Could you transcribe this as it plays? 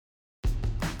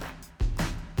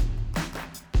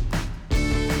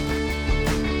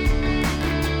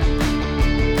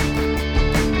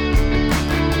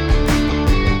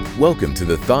Welcome to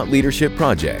the Thought Leadership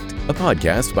Project, a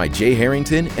podcast by Jay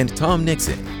Harrington and Tom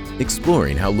Nixon,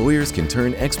 exploring how lawyers can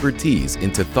turn expertise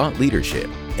into thought leadership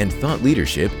and thought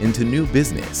leadership into new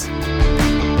business.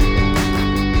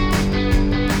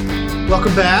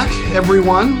 Welcome back,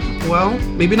 everyone. Well,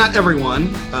 maybe not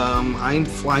everyone. I'm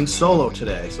flying solo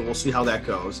today, so we'll see how that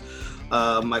goes.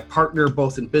 My partner,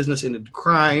 both in business and in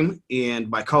crime, and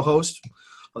my co-host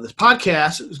of this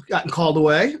podcast has gotten called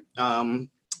away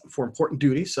for important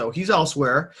duty, so he's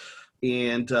elsewhere,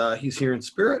 and he's here in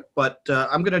spirit. But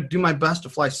I'm going to do my best to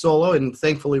fly solo, and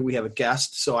thankfully we have a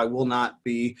guest, so I will not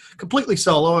be completely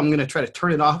solo. I'm going to try to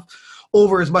turn it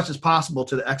over as much as possible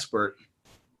to the expert.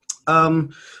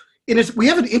 We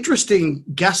have an interesting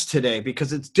guest today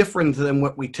because it's different than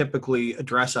what we typically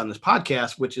address on this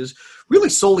podcast, which is really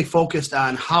solely focused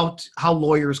on how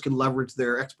lawyers can leverage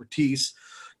their expertise,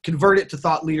 convert it to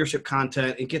thought leadership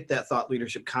content, and get that thought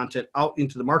leadership content out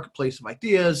into the marketplace of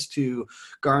ideas to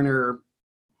garner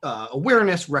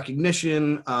awareness,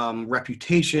 recognition,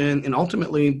 reputation, and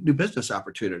ultimately new business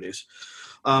opportunities.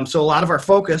 So a lot of our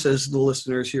focus, as the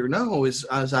listeners here know, is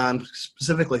on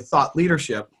specifically thought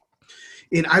leadership.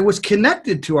 And I was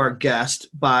connected to our guest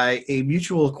by a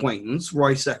mutual acquaintance,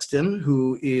 Roy Sexton,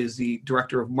 who is the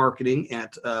director of marketing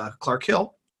at Clark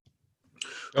Hill.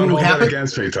 Don't hold that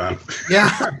against me, Tom.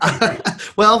 Yeah.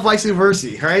 Well, vice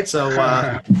versa, right? So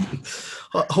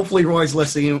hopefully Roy's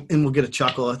listening and we'll get a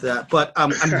chuckle at that. But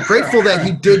I'm grateful that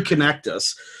he did connect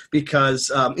us because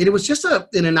it was just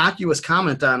an innocuous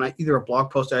comment on either a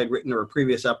blog post I had written or a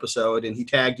previous episode. And he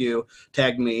tagged you,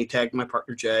 tagged me, tagged my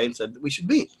partner Jay, and said that we should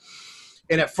meet.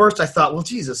 And at first I thought, well,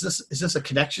 geez, is this a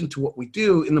connection to what we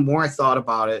do? And the more I thought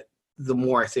about it, the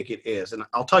more I think it is. And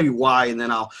I'll tell you why, and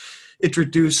then I'll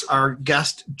introduce our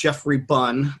guest, Jeffrey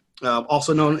Bunn,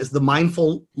 also known as the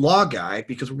Mindful Law Guy,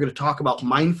 because we're going to talk about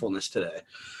mindfulness today.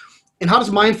 And how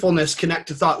does mindfulness connect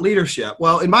to thought leadership?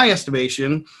 Well, in my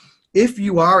estimation, if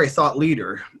you are a thought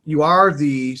leader, you are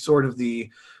the sort of the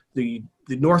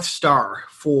North Star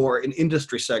for an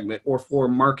industry segment or for a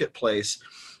marketplace.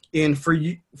 And for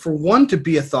one to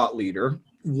be a thought leader,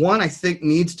 one I think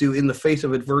needs to, in the face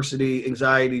of adversity,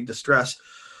 anxiety, distress,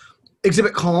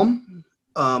 exhibit calm,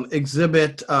 there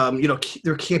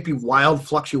can't be wild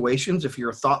fluctuations. If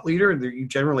you're a thought leader, you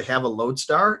generally have a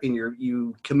lodestar and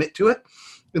you commit to it.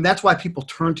 And that's why people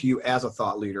turn to you as a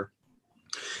thought leader.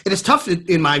 And it's tough,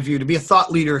 in my view, to be a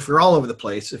thought leader if you're all over the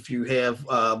place, if you have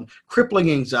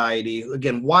crippling anxiety,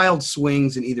 again, wild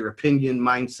swings in either opinion,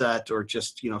 mindset, or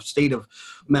just, state of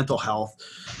mental health.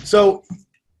 So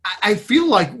I feel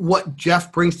like what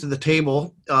Jeff brings to the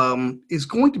table is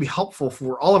going to be helpful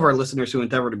for all of our listeners who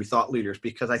endeavor to be thought leaders,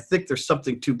 because I think there's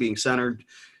something to being centered,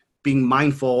 being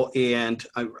mindful, and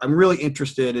I'm really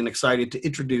interested and excited to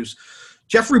introduce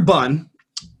Jeffrey Bunn,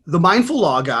 the Mindful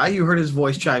Law Guy. You heard his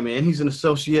voice chime in. He's an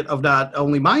associate of not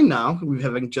only mine now, we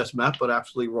haven't just met, but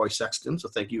actually Roy Sexton. So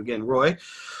thank you again, Roy.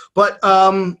 But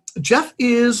Jeff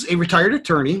is a retired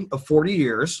attorney of 40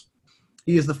 years.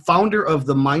 He is the founder of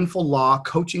the Mindful Law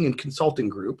Coaching and Consulting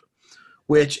Group,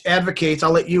 which advocates,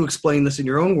 I'll let you explain this in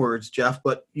your own words, Jeff,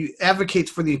 but you advocates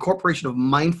for the incorporation of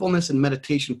mindfulness and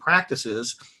meditation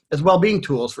practices as well-being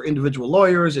tools for individual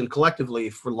lawyers and collectively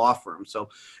for law firms. So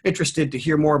interested to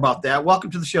hear more about that.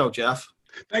 Welcome to the show, Jeff.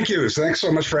 Thank you. Thanks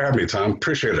so much for having me, Tom.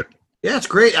 Appreciate it. Yeah, it's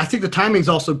great. I think the timing's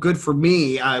also good for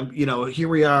me. Here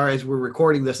we are as we're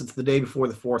recording this. It's the day before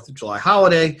the 4th of July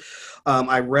holiday.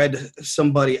 I read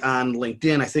somebody on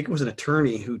LinkedIn, I think it was an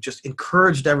attorney, who just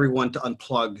encouraged everyone to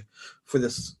unplug for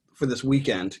this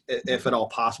weekend, if at all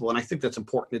possible. And I think that's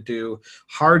important to do,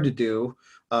 hard to do,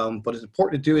 but it's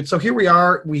important to do. And so here we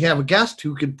are. We have a guest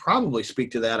who could probably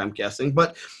speak to that, I'm guessing.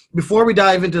 But before we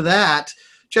dive into that,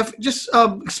 Jeff, just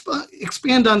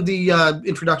expand on the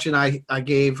introduction I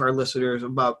gave our listeners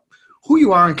about who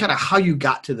you are and kind of how you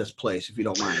got to this place, if you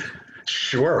don't mind.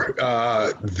 Sure.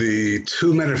 The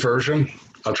 2-minute version,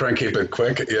 I'll try and keep it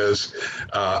quick, is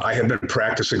I had been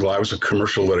practicing law. I was a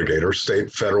commercial litigator,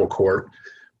 state, federal court,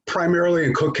 primarily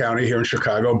in Cook County here in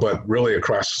Chicago, but really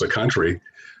across the country.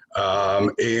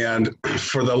 And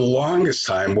for the longest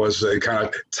time was a kind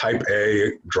of type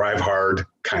A, drive hard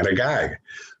kind of guy.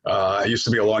 I used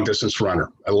to be a long distance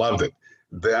runner. I loved it.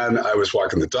 Then I was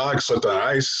walking the dog, slipped on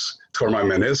ice, tore my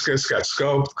meniscus, got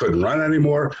scoped, couldn't run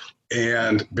anymore.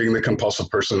 And being the compulsive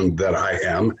person that I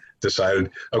am, decided,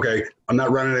 okay, I'm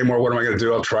not running anymore. What am I going to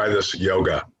do? I'll try this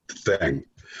yoga thing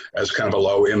as kind of a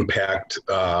low impact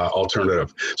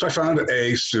alternative. So I found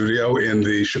a studio in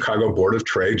the Chicago Board of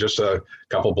Trade, just a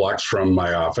couple blocks from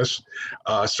my office.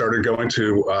 Started going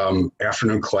to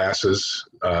afternoon classes,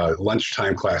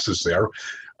 lunchtime classes there.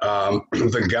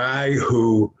 The guy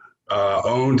who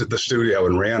owned the studio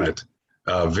and ran it.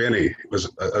 Vinny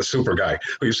was a super guy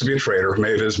who used to be a trader,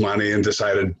 made his money and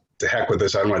decided, to heck with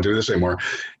this, I don't want to do this anymore.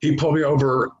 He pulled me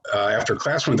over after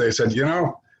class one day and said,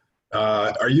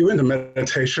 are you into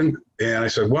meditation? And I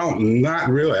said, well, not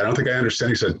really. I don't think I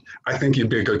understand. He said, I think you'd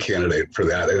be a good candidate for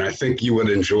that. And I think you would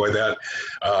enjoy that.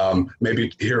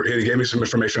 Maybe here, he gave me some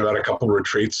information about a couple of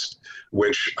retreats,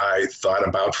 which I thought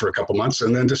about for a couple months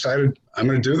and then decided I'm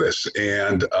going to do this.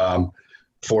 And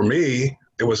for me,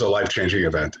 it was a life-changing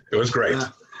event. It was great. Yeah.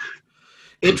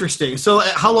 Interesting. So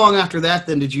how long after that,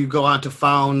 then, did you go on to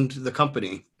found the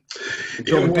company?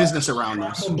 Build a business around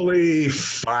this? Probably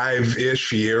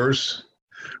 5-ish years.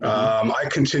 I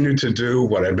continued to do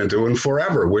what I've been doing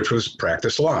forever, which was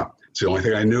practice law. It's the only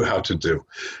thing I knew how to do.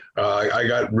 I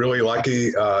got really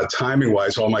lucky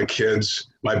timing-wise. All my kids,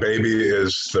 my baby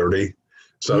is 30.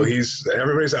 So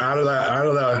everybody's out of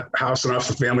the house and off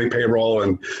the family payroll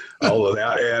and all of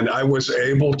that. And I was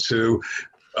able to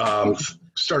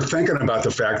start thinking about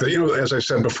the fact that, as I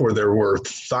said before, there were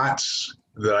thoughts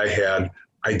that I had,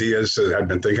 ideas that I'd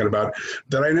been thinking about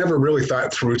that I never really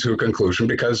thought through to a conclusion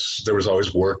because there was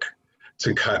always work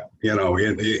to cut,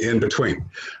 in between.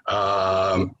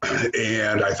 And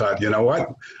I thought, you know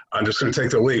what, I'm just going to take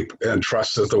the leap and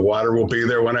trust that the water will be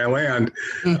there when I land.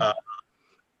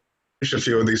 A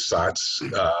few of these thoughts.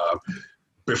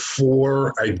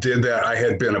 Before I did that, I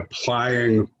had been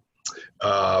applying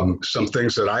some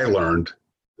things that I learned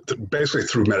basically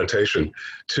through meditation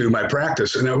to my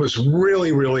practice. And it was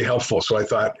really, really helpful. So I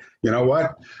thought, you know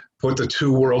what, put the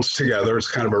two worlds together. It's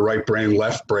kind of a right brain,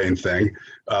 left brain thing.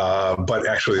 But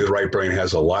actually the right brain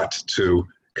has a lot to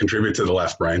contribute to the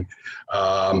left brain.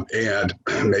 And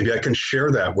maybe I can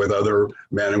share that with other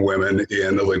men and women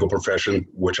in the legal profession,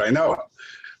 which I know.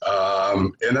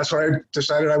 And that's what I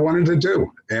decided I wanted to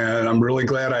do. And I'm really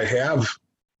glad I have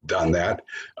done that.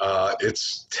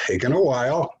 It's taken a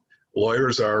while.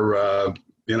 Lawyers are,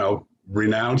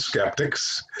 renowned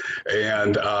skeptics.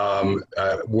 And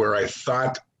where I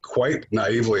thought quite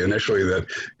naively initially that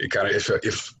it kind of,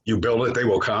 if you build it, they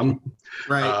will come.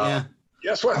 Right, yeah.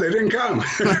 Guess what? They didn't come.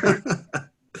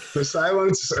 The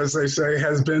silence, as they say,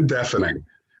 has been deafening.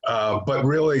 But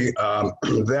really,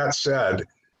 that said,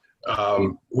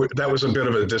 that was a bit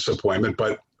of a disappointment,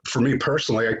 but for me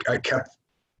personally, I kept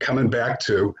coming back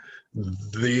to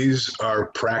these are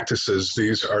practices,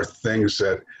 these are things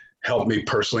that helped me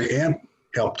personally and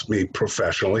helped me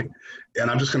professionally, and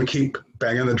I'm just going to keep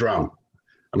banging the drum.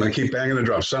 I'm going to keep banging the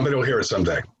drum. Somebody will hear it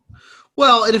someday.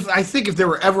 Well, and if there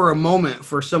were ever a moment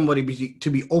for somebody to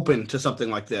be open to something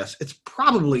like this, it's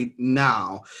probably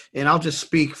now. And I'll just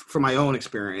speak from my own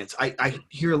experience. I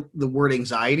hear the word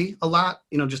anxiety a lot,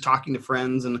 just talking to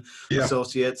friends and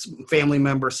associates, family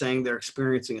members saying they're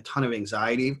experiencing a ton of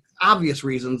anxiety. Obvious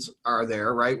reasons are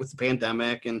there, right, with the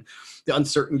pandemic and the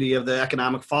uncertainty of the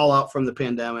economic fallout from the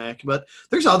pandemic. But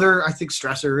there's other, I think,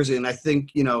 stressors. And I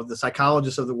think, the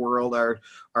psychologists of the world are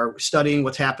studying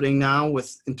what's happening now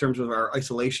in terms of our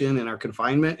isolation and our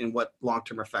confinement and what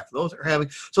long-term effect those are having.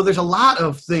 So there's a lot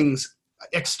of things,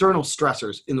 external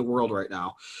stressors in the world right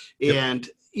now. Yep. And,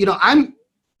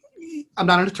 I'm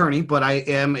not an attorney, but I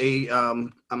am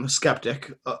I'm a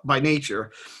skeptic by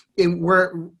nature. And where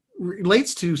it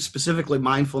relates to specifically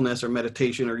mindfulness or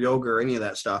meditation or yoga or any of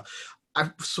that stuff,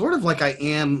 I'm sort of like I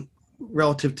am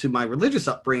relative to my religious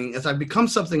upbringing as I've become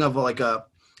something of a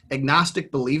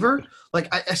agnostic believer.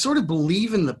 Like I sort of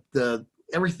believe in the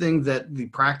everything that the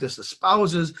practice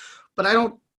espouses, but I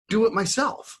don't do it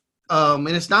myself. And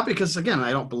it's not because, again,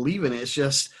 I don't believe in it. It's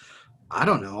just, I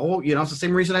don't know, it's the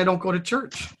same reason I don't go to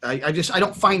church. I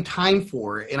don't find time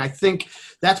for it. And I think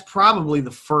that's probably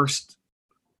the first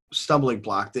stumbling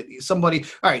block that somebody,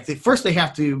 all right, first they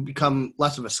have to become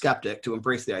less of a skeptic to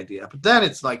embrace the idea. But then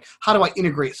it's like, how do I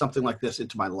integrate something like this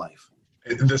into my life?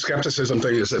 The skepticism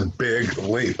thing is a big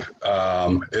leap.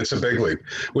 It's a big leap,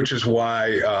 which is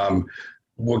why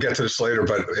we'll get to this later.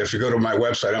 But if you go to my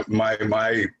website,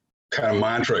 my kind of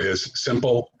mantra is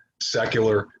simple,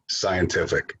 secular,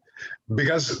 scientific,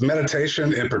 because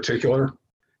meditation in particular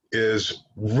is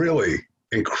really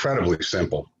incredibly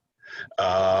simple.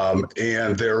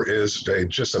 And there is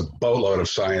just a boatload of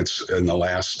science in the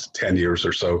last 10 years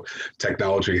or so.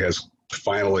 Technology has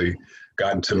finally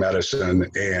gotten to medicine,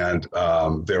 and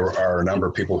there are a number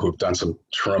of people who've done some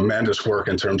tremendous work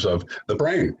in terms of the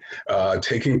brain,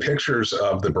 taking pictures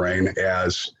of the brain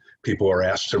as people are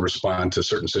asked to respond to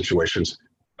certain situations,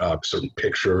 certain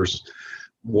pictures,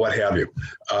 what have you.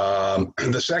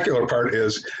 The secular part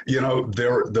is,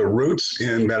 the roots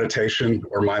in meditation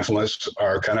or mindfulness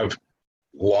are kind of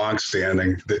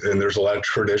long-standing, and there's a lot of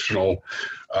traditional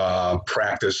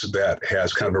practice that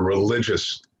has kind of a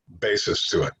religious basis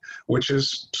to it, which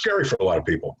is scary for a lot of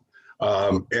people.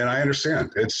 And I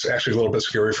understand it's actually a little bit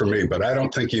scary for me, but I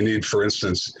don't think you need, for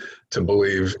instance, to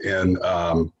believe in,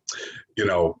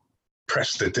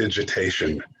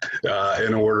 prestidigitation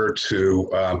in order to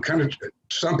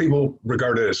some people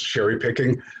regard it as cherry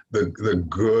picking the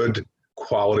good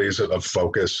qualities of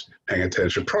focus, paying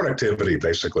attention, productivity,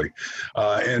 basically,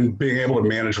 and being able to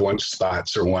manage one's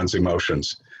thoughts or one's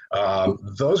emotions.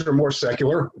 Those are more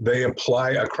secular. They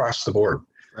apply across the board.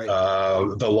 Right.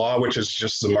 The law, which is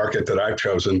just the market that I've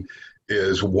chosen,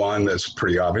 is one that's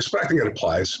pretty obvious, but I think it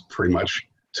applies pretty much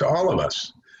to all of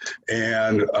us.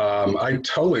 And I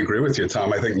totally agree with you,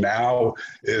 Tom. I think now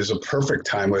is a perfect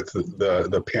time with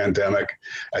the pandemic.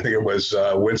 I think it was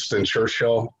Winston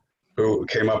Churchill who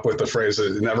came up with the phrase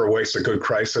that never wastes a good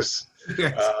crisis.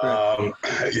 Yes,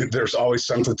 there's always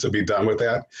something to be done with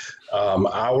that.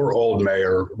 Our old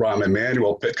mayor, Rahm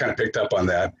Emanuel, kind of picked up on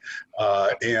that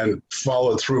and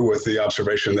followed through with the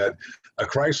observation that a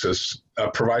crisis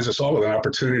provides us all with an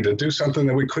opportunity to do something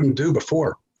that we couldn't do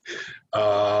before.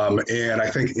 And I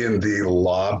think in the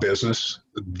law business,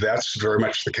 that's very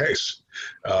much the case,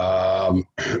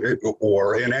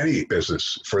 or in any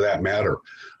business for that matter.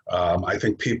 I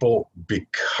think people,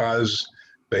 because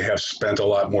they have spent a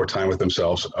lot more time with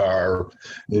themselves, are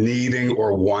needing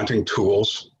or wanting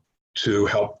tools to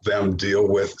help them deal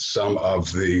with some of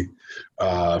the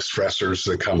stressors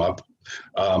that come up.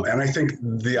 And I think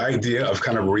the idea of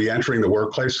kind of re-entering the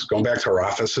workplace, going back to our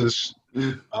offices,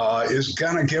 is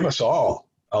going to give us all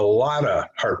a lot of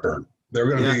heartburn. There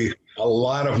are going to be a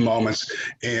lot of moments,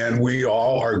 and we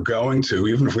all are going to,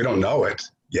 even if we don't know it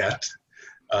yet,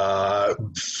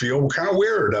 feel kind of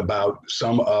weird about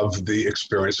some of the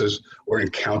experiences or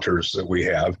encounters that we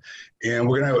have. And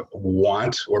we're going to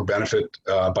want or benefit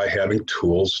by having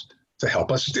tools to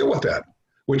help us deal with that,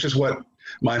 which is what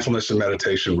mindfulness and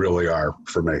meditation really are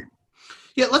for me.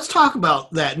 Yeah, let's talk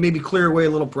about that. Maybe clear away a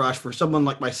little brush for someone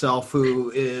like myself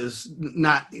who is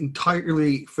not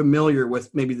entirely familiar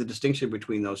with maybe the distinction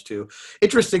between those two.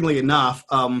 Interestingly enough,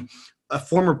 a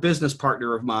former business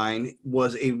partner of mine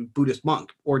was a Buddhist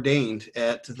monk ordained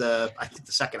at the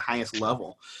second highest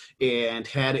level, and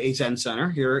had a Zen center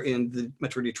here in the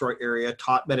Metro Detroit area,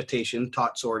 taught meditation,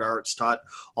 taught sword arts, taught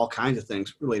all kinds of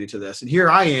things related to this. And here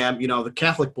I am, the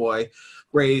Catholic boy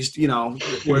raised,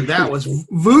 where that was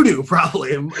voodoo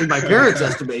probably in my parents'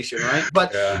 estimation, right?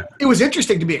 But it was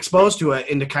interesting to be exposed to it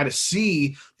and to kind of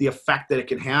see the effect that it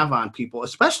can have on people,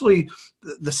 especially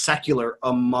the secular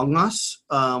among us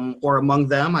or among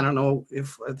them. I don't know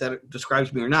if that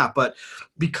describes me or not, but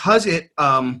because it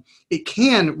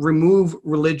can remove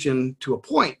religion to a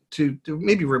point to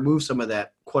maybe remove some of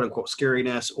that quote unquote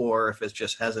scariness, or if it's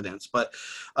just hesitance. But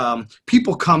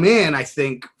people come in, I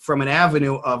think, from an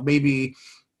avenue of maybe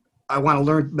I want to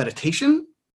learn meditation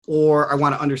or I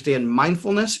want to understand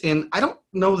mindfulness. And I don't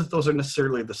know that those are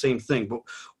necessarily the same thing, but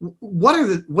what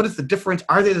is the difference?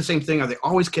 Are they the same thing? Are they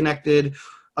always connected?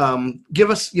 Give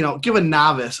a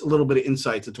novice a little bit of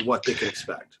insights into what they can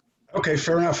expect. Okay,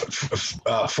 fair enough.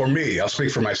 For me, I'll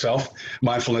speak for myself.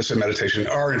 Mindfulness and meditation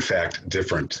are in fact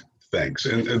different things.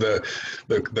 And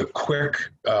the quick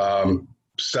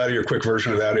study or quick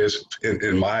version of that is,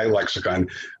 in my lexicon,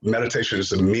 meditation is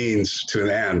the means to an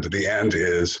end. The end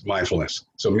is mindfulness.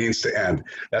 So means to end.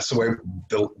 That's the way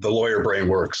the lawyer brain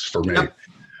works for me,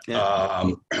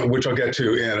 which I'll get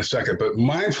to in a second. But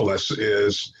mindfulness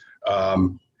is,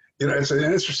 it's an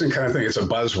interesting kind of thing. It's a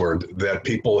buzzword that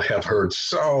people have heard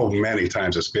so many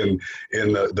times. It's been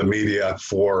in the media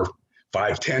for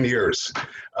 5-10 years.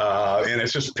 And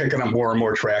it's just picking up more and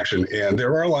more traction. And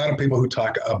there are a lot of people who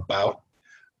talk about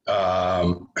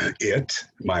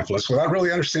mindfulness, without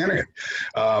really understanding it,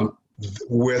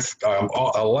 with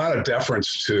a lot of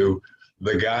deference to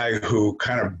the guy who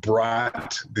kind of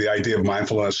brought the idea of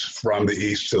mindfulness from the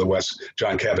East to the West,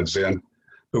 Jon Kabat-Zinn,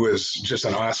 who is just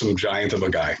an awesome giant of a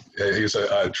guy. He's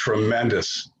a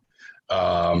tremendous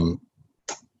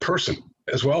person,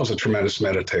 as well as a tremendous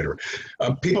meditator.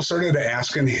 People started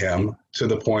asking him to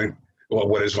the point, well,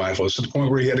 what is mindfulness? To the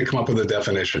point where he had to come up with a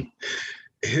definition.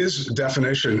 His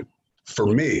definition, for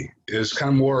me, is kind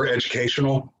of more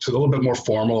educational, so a little bit more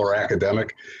formal or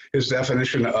academic. His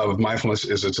definition of mindfulness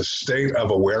is it's a state of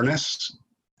awareness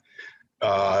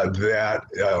that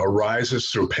arises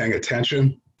through paying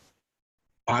attention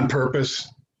on purpose,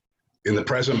 in the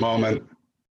present moment,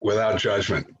 without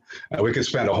judgment. We could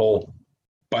spend a whole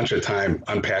bunch of time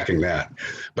unpacking that,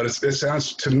 but it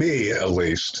sounds to me, at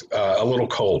least, a little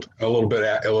cold, a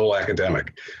little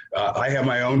academic. I have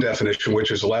my own definition,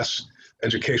 which is less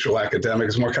educational academic.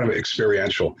 It's more kind of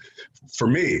experiential. For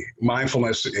me,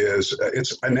 mindfulness is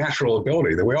it's a natural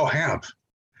ability that we all have.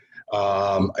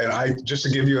 And just to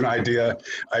give you an idea,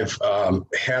 I've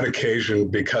had occasion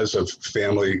because of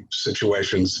family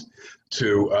situations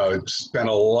to spend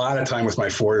a lot of time with my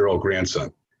 4-year-old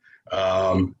grandson.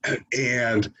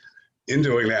 And in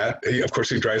doing that, of course,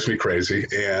 he drives me crazy,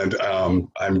 and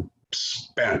I'm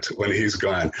spent when he's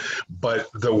gone. But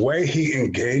the way he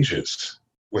engages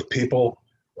with people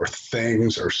or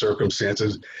things or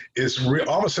circumstances is real.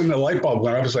 All of a sudden, the light bulb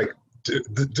went. I was like,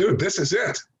 dude, this is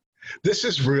it. This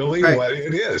is really right. What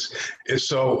it is.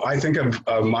 So I think of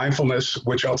mindfulness,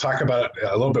 which I'll talk about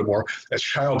a little bit more, as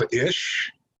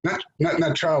childish,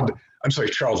 not child. I'm sorry,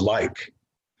 childlike,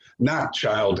 not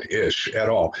childish at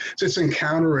all. So it's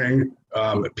encountering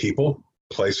people,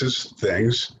 places,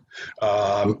 things,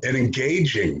 and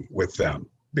engaging with them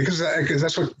because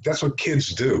that's what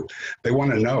kids do. They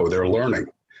want to know. They're learning,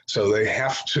 so they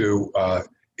have to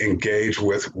engage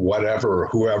with whatever,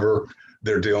 whoever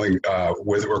they're dealing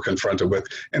with or confronted with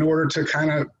in order to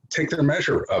kind of take their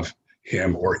measure of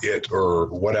him or it or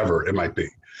whatever it might be.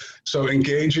 So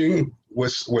engaging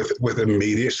with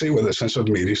immediacy, with a sense of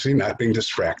immediacy, not being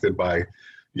distracted by,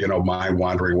 mind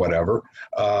wandering, whatever,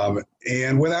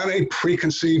 and without a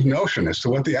preconceived notion as to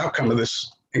what the outcome of this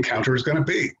encounter is going to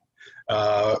be.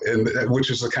 And which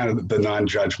is the kind of the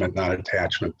non-judgment,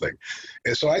 non-attachment thing.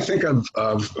 And so I think of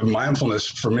mindfulness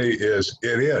for me it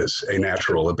is a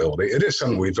natural ability. It is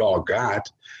something we've all got.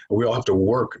 We all have to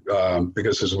work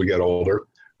because as we get older,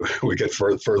 we get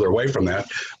further away from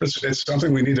that. It's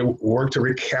something we need to work to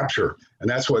recapture. And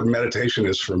that's what meditation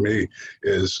is for me,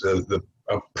 is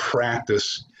a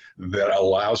practice that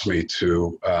allows me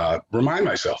to remind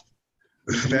myself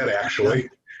that actually,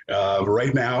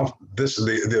 right now, this is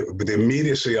the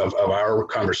immediacy of our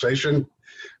conversation,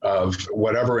 of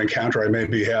whatever encounter I may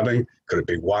be having. Could it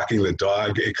be walking the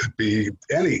dog? It could be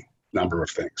any number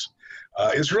of things.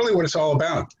 Is really what it's all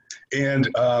about. And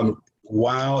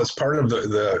while it's part of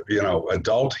the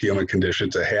adult human condition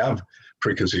to have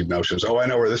preconceived notions, I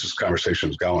know where this conversation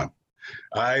is going.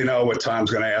 I know what Tom's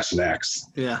going to ask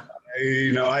next. Yeah.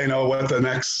 I know what the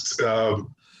next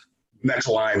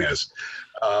line is.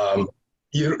 I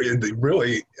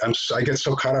get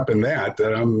so caught up in that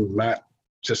I'm not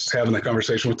just having the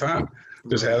conversation with Tom,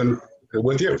 just having it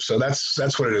with you. So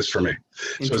that's what it is for me.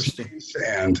 Interesting. So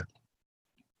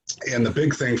and the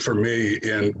big thing for me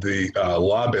in the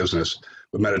law business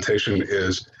with meditation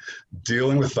is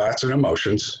dealing with thoughts and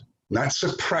emotions, not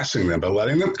suppressing them, but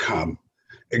letting them come,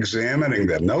 examining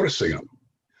them, noticing them,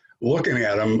 looking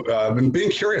at them, and being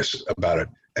curious about it,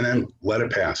 and then let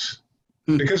it pass.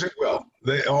 Because it will.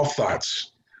 All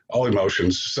thoughts, all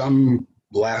emotions, some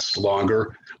last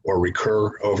longer or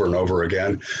recur over and over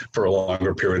again for a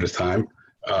longer period of time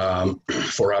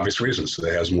for obvious reasons.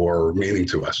 It has more meaning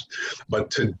to us.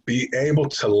 But to be able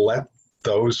to let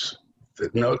those, to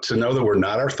know that we're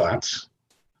not our thoughts,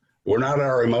 we're not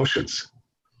our emotions,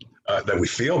 that we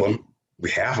feel them, we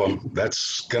have them,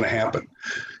 that's going to happen.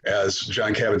 As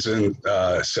Jon Kabat-Zinn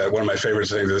said, one of my favorite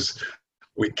things is,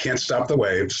 we can't stop the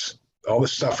waves. All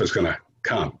this stuff is going to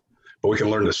come, but we can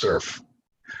learn to surf.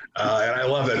 And I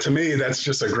love that. To me, that's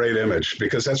just a great image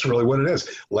because that's really what it is.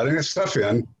 Letting this stuff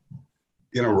in,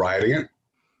 riding it,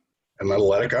 and then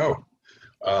let it go.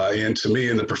 And to me,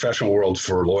 in the professional world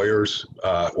for lawyers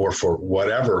or for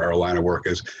whatever our line of work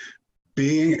is,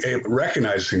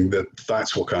 recognizing that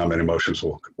thoughts will come and emotions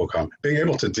will come, being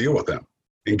able to deal with them,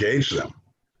 engage them,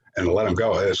 and let them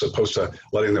go, as opposed to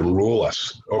letting them rule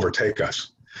us, overtake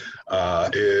us.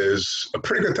 Is a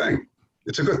pretty good thing.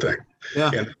 It's a good thing.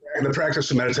 Yeah. And the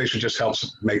practice of meditation just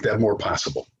helps make that more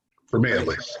possible, for me at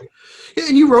least.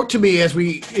 And you wrote to me as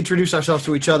we introduced ourselves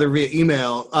to each other via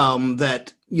email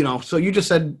that, so you just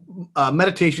said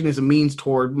meditation is a means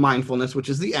toward mindfulness, which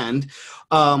is the end.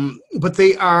 But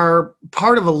they are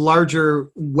part of a larger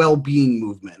well-being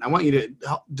movement. I want you to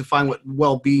help define what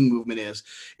well-being movement is,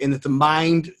 in that the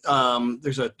mind,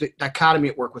 there's a dichotomy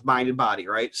at work with mind and body,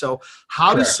 right? So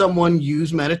how does someone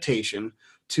use meditation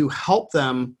to help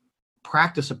them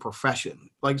practice a profession?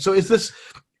 So is this,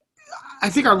 I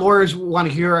think our lawyers want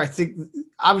to hear, I think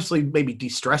obviously maybe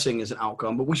de-stressing is an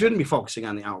outcome, but we shouldn't be focusing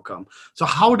on the outcome. So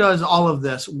how does all of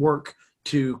this work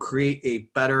to create a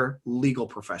better legal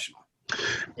professional?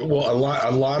 Well,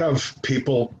 a lot of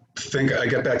people think, I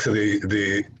get back to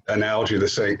the analogy to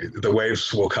say the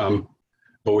waves will come,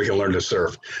 but we can learn to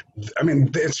surf. I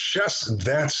mean, it's just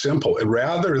that simple.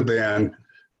 Rather than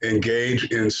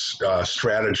engage in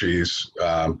strategies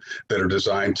that are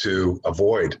designed to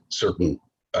avoid certain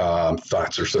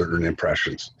thoughts or certain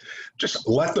impressions. Just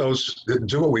let those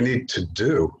do what we need to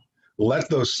do. Let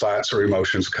those thoughts or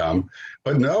emotions come,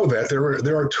 but know that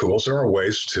there are tools, there are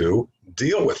ways to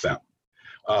deal with them.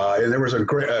 And there was a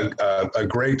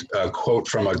great quote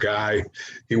from a guy.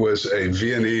 He was a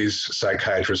Viennese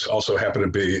psychiatrist, also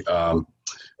happened to be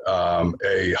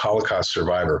a Holocaust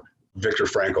survivor, Viktor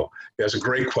Frankl. He has a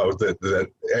great quote that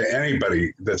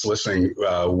anybody that's listening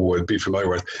would be familiar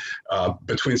with.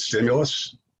 Between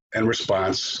stimulus and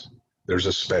response, there's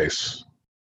a space.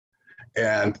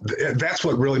 And that's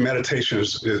what really meditation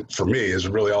is for me, is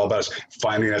really all about, is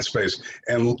finding that space.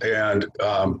 And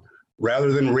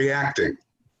rather than reacting,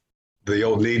 the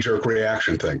old knee-jerk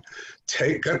reaction thing,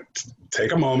 take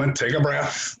a moment, take a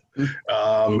breath,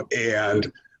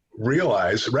 and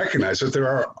recognize that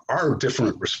there are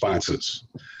different responses.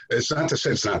 It's not to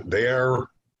say it's not there,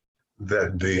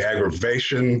 that the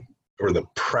aggravation or the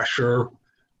pressure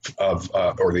of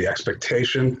or the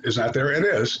expectation is not there. It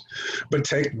is, but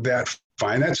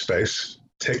find that space,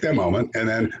 take that moment, and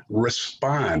then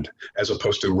respond as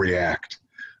opposed to react.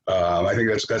 I think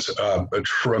that's a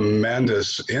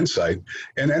tremendous insight,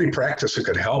 and any practice that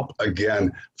could help,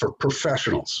 again, for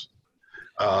professionals.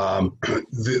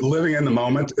 Living in the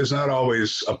moment is not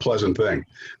always a pleasant thing.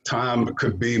 Tom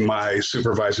could be my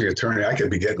supervising attorney. I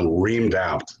could be getting reamed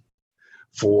out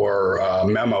for a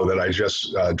memo that I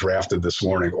just drafted this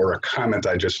morning, or a comment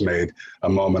I just made a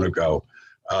moment ago,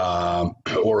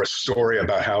 or a story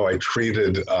about how I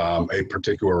treated a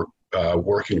particular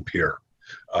working peer,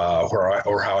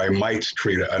 or how I might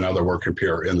treat another working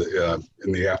peer in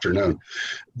the afternoon.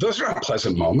 Those are not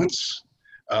pleasant moments.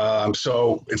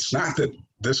 So it's not that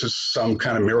this is some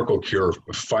kind of miracle cure.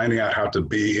 Finding out how to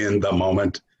be in the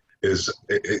moment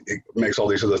it makes all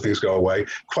these other things go away.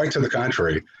 Quite to the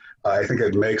contrary. I think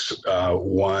it makes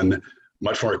one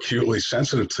much more acutely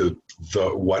sensitive to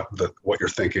what you're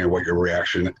thinking and what your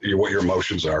reaction, what your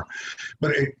emotions are.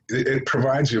 But it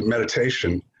provides you,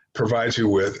 meditation provides you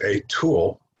with a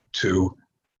tool to,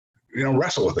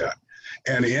 wrestle with that.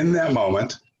 And in that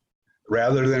moment,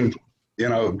 rather than,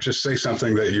 just say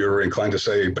something that you're inclined to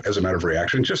say as a matter of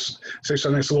reaction, just say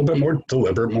something that's a little bit more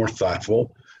deliberate, more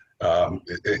thoughtful.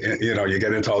 You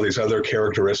get into all these other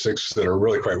characteristics that are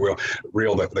really quite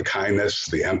real, the kindness,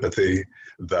 the empathy,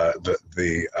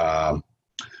 the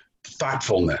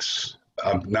thoughtfulness,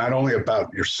 not only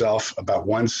about yourself, about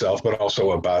oneself, but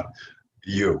also about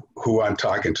you, who I'm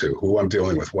talking to, who I'm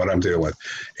dealing with, what I'm dealing with.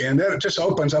 And then it just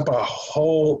opens up a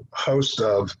whole host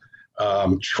of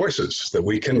choices that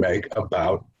we can make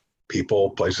about people,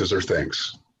 places, or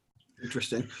things.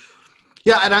 Interesting.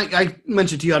 Yeah, and I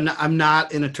mentioned to you, I'm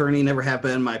not an attorney, never have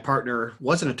been. My partner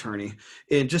was an attorney.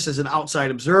 And just as an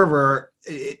outside observer,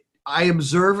 I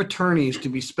observe attorneys to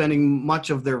be spending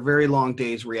much of their very long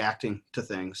days reacting to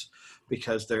things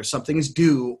because something is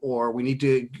due, or we need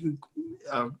to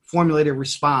formulate a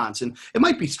response. And it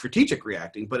might be strategic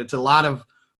reacting, but it's a lot of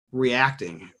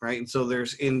reacting, right? And so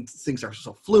things are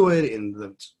so fluid, and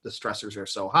the stressors are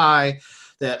so high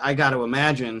that I got to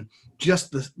imagine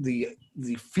just the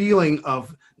feeling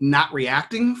of not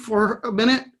reacting for a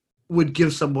minute would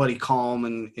give somebody calm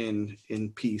and in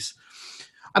peace.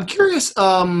 I'm curious,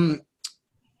 where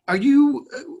do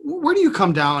you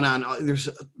come down on, there's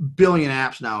a billion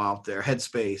apps now out there,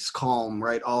 Headspace, Calm,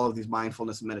 right? All of these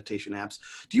mindfulness and meditation apps.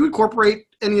 Do you incorporate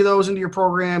any of those into your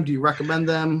program? Do you recommend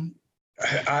them?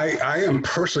 I am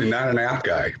personally not an app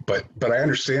guy, but I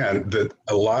understand that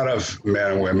a lot of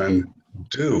men and women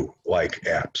do like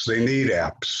apps. They need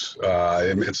apps.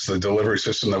 It's the delivery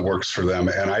system that works for them.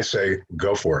 And I say,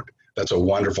 go for it. That's a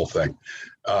wonderful thing.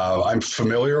 I'm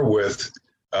familiar with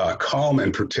Calm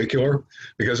in particular,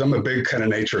 because I'm a big kind of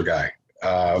nature guy.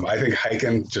 I think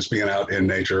hiking, just being out in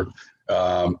nature,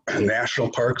 national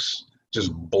parks,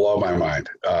 just blow my mind.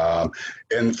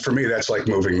 And for me, that's like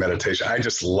moving meditation. I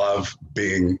just love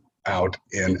being out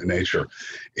in nature.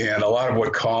 And a lot of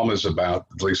what Calm is about,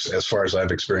 at least as far as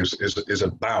I've experienced, is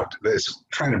about this,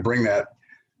 trying to bring that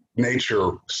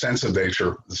nature, sense of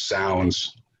nature, the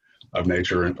sounds of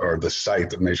nature, or the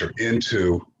sight of nature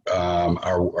into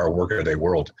our workaday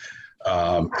world.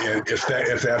 And if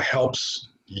that helps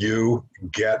you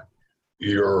get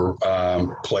your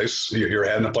place, your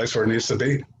head in the place where it needs to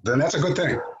be, then that's a good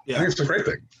thing. Yeah. I think it's a great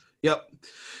thing. Yep.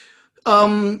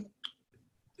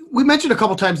 We mentioned a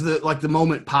couple times the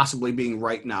moment possibly being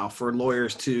right now for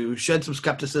lawyers to shed some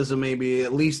skepticism, maybe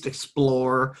at least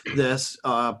explore this,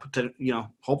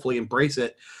 hopefully embrace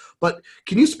it. But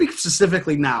can you speak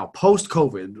specifically now,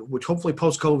 post-COVID, which hopefully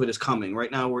post-COVID is coming. Right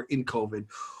now we're in COVID.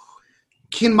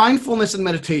 Can mindfulness and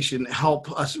meditation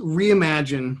help us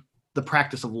reimagine the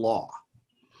practice of law?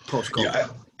 post-COVID. Yeah,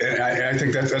 and I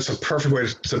think that's a perfect way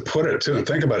to put it too, and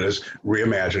think about it, is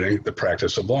reimagining the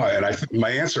practice of law. And my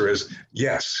answer is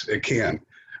yes, it can.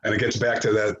 And it gets back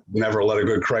to that never let a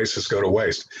good crisis go to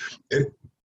waste.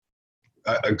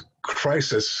 A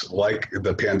crisis like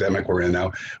the pandemic we're in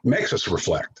now makes us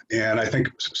reflect. And I think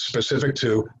specific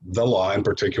to the law in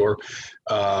particular,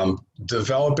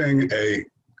 developing a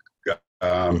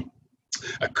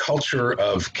culture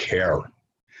of care,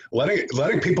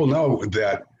 letting people know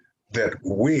that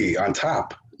we on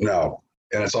top know,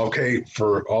 and it's okay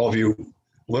for all of you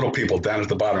little people down at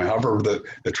the bottom, however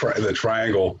the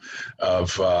triangle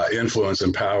of influence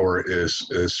and power is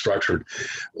structured,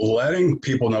 letting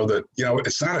people know that, you know,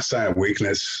 it's not a sign of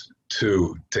weakness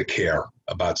to care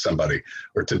about somebody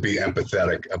or to be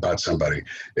empathetic about somebody.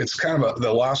 It's kind of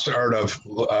the lost art of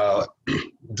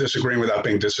disagreeing without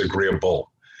being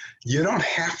disagreeable. You don't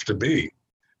have to be.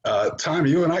 Tom,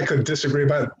 you and I could disagree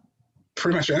about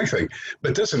pretty much anything,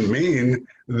 but it doesn't mean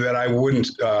that I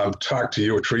wouldn't talk to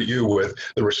you or treat you with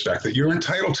the respect that you're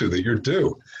entitled to, that you're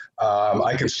due.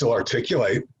 I can still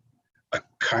articulate a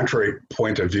contrary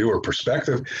point of view or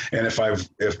perspective, and if I've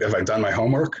done my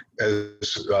homework,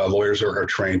 as lawyers are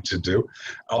trained to do,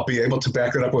 I'll be able to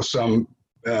back it up with some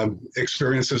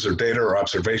experiences or data or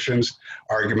observations,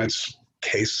 arguments,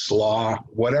 case law,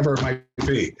 whatever it might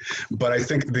be. But I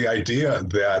think the idea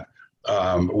that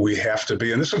we have to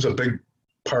be, and this was a big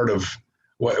part of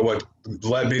what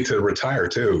led me to retire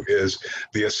too, is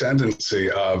the ascendancy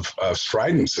of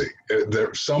stridency.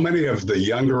 There, so many of the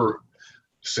younger,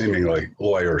 seemingly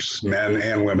lawyers, men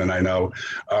and women I know,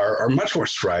 are much more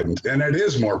strident, and it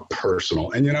is more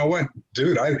personal. And you know what,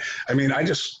 dude, I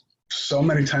just so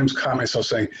many times caught myself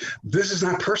saying, this is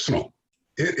not personal.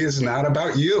 It is not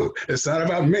about you. It's not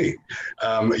about me.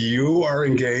 You are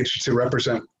engaged to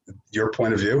represent your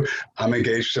point of view. I'm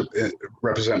engaged to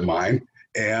represent mine,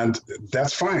 and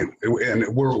that's fine. And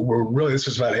we're really, this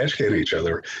is about educating each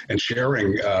other and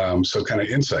sharing some kind of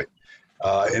insight.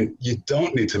 And you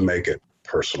don't need to make it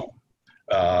personal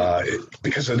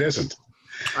because it isn't.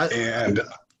 And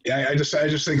I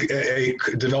just think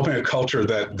developing a culture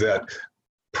that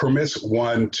permits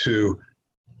one to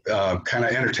kind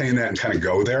of entertain that and kind of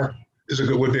go there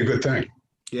would be a good thing.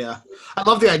 Yeah. I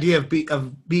love the idea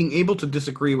of being able to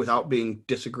disagree without being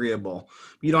disagreeable.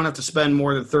 You don't have to spend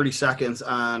more than 30 seconds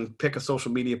on pick a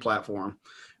social media platform,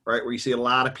 right, where you see a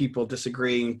lot of people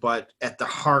disagreeing, but at the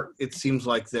heart, it seems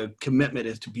like the commitment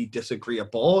is to be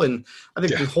disagreeable. And I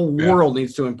think the whole world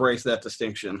needs to embrace that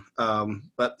distinction.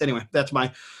 But anyway, that's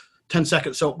my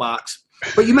 10-second soapbox.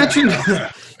 But you mentioned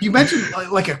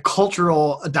like a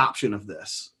cultural adoption of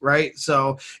this, right?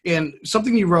 So, and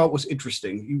something you wrote was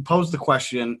interesting. You posed the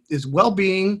question: is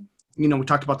well-being? We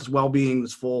talked about this well-being,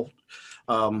 this full,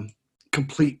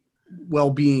 complete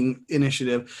well-being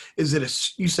initiative.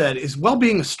 You said, is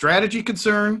well-being a strategy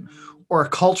concern or a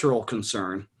cultural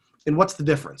concern? And what's the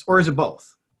difference, or is it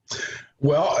both?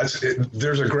 Well,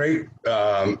 there's a great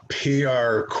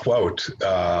PR quote.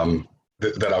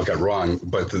 That I'll get wrong,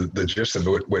 but the gist of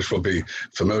it, which will be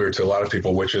familiar to a lot of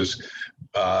people, which is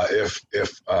if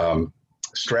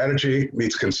strategy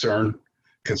meets concern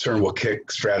will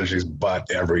kick strategy's butt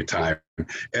every time.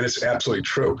 And it's absolutely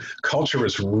true. Culture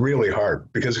is really hard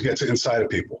because it gets inside of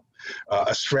people.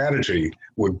 A strategy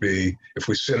would be if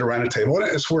we sit around a table, and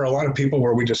it's where a lot of people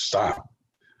where we just stop.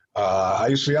 I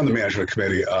used to be on the management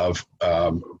committee of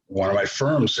one of my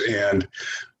firms, and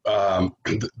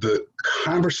the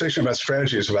conversation about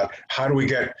strategy is about how do we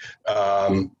get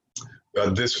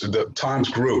Tom's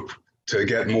group to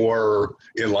get more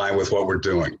in line with what we're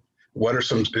doing. What are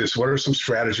some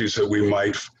strategies that we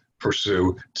might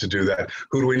pursue to do that?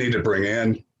 Who do we need to bring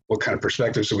in? What kind of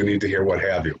perspectives do we need to hear? What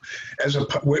have you?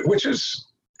 Which is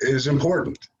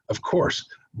important, of course.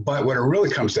 But what it really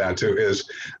comes down to is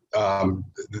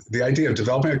the idea of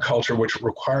developing a culture which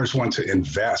requires one to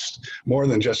invest more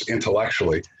than just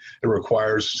intellectually. It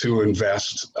requires to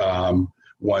invest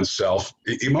oneself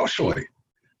emotionally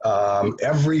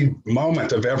every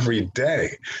moment of every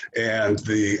day. And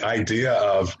the idea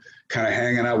of kind of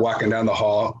hanging out, walking down the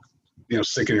hall,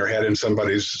 sticking your head in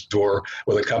somebody's door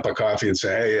with a cup of coffee and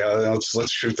say, hey,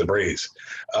 let's shoot the breeze,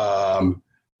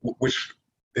 which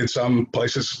in some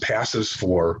places passes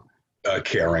for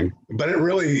caring, but it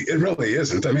really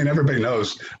isn't. I mean, everybody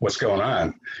knows what's going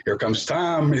on. Here comes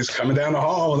Tom. He's coming down the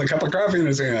hall with a cup of coffee in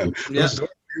his hand. Yeah. He's going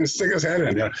to stick his head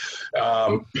in.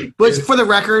 But for the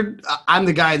record, I'm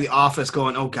the guy in the office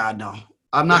going, oh God, no.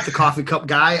 I'm not the coffee cup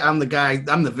guy. I'm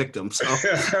the victim. So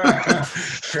just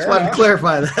wanted to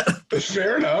clarify that.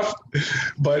 Fair enough.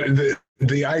 But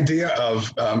the idea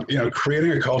of,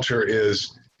 creating a culture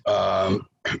is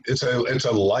it's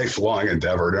a lifelong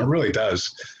endeavor, and it really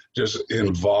does just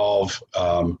involve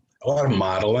a lot of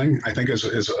modeling. I think is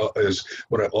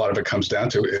what a lot of it comes down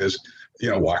to is,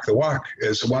 walk the walk.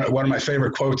 Is one of my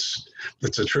favorite quotes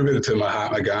that's attributed to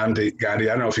Mahatma Gandhi. I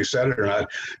don't know if he said it or not.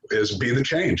 Is be the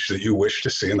change that you wish to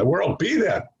see in the world. Be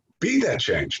that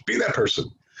change. Be that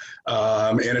person.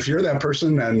 And if you're that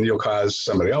person, then you'll cause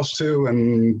somebody else to,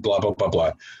 and blah blah blah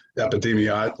blah.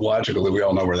 Epidemiologically, we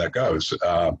all know where that goes.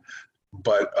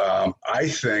 But I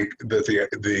think that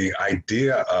the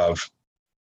idea of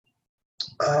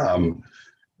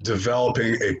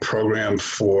developing a program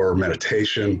for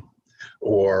meditation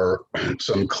or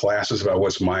some classes about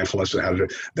what's mindfulness and how to do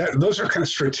that, those are kind of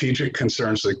strategic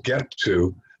concerns that get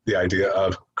to the idea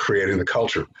of creating the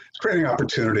culture. It's creating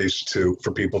opportunities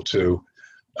for people to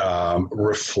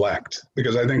reflect,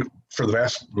 because I think for the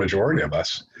vast majority of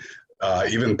us,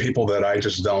 even people that I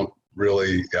just don't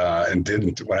really and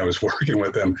didn't, when I was working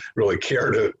with them, really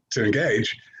care to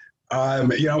engage,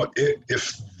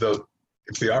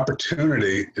 if the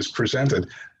opportunity is presented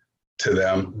to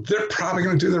them, they're probably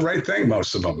going to do the right thing.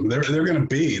 Most of them, they want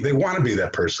to be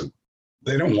that person.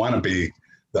 They don't want to be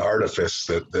the artifice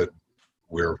that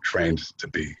we're trained to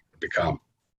become.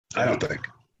 I don't think.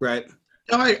 Right.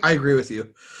 No, I agree with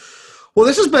you. Well,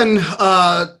 this has been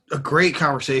a great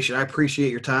conversation. I appreciate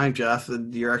your time, Jeff,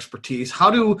 and your expertise.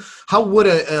 How would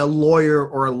a lawyer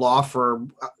or a law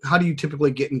firm, how do you typically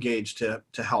get engaged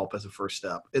to help as a first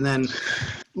step? And then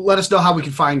let us know how we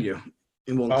can find you.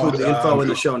 And we'll include the info in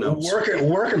the show notes.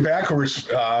 Working backwards,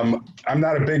 I'm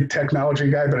not a big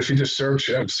technology guy, but if you just search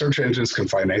engines can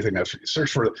find anything. If you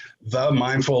search for the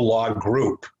Mindful Law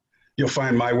Group, you'll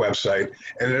find my website.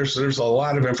 And there's a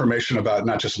lot of information about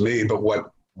not just me, but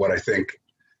what I think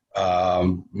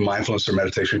mindfulness or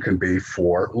meditation can be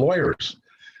for lawyers.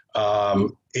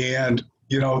 And,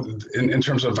 in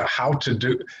terms of how to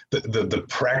do the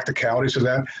practicalities of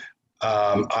that,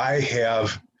 I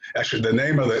have actually the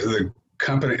name of the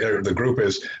company or the group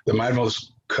is the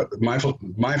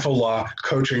Mindful Law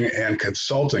Coaching and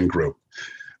Consulting Group.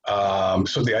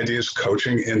 So the idea is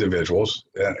coaching individuals,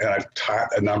 and I've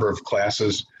taught a number of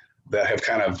classes that have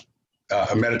kind of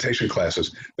meditation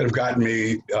classes that have gotten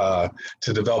me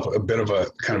to develop a bit of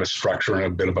a kind of a structure and a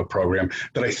bit of a program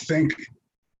that I think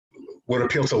would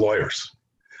appeal to lawyers.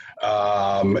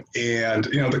 And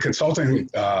the consulting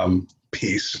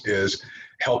piece is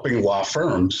helping law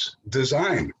firms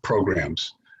design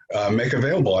programs, make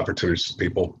available opportunities to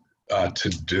people to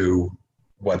do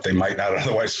what they might not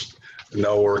otherwise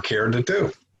know or care to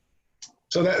do.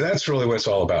 So that's really what it's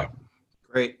all about.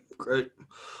 Great.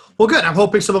 Well, good. I'm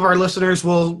hoping some of our listeners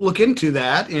will look into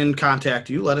that and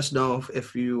contact you. Let us know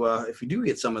if you do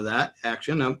get some of that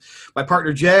action. My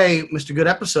partner Jay missed a good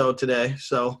episode today,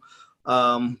 so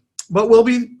but we'll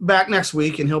be back next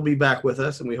week, and he'll be back with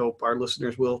us, and we hope our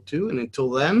listeners will too. And until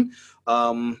then,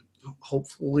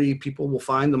 hopefully people will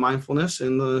find the mindfulness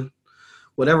in the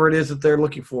whatever it is that they're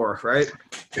looking for, right?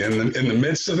 In the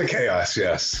midst of the chaos,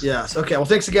 yes. Yes. Okay. Well,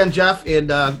 thanks again, Jeff, and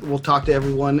we'll talk to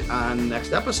everyone on the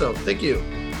next episode. Thank you.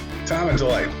 Time and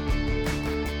delight.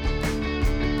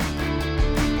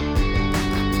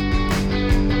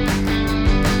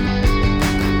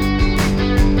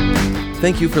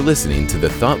 Thank you for listening to the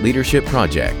Thought Leadership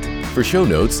Project. For show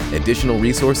notes, additional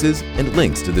resources, and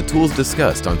links to the tools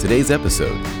discussed on today's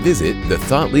episode, visit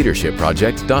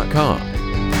thethoughtleadershipproject.com.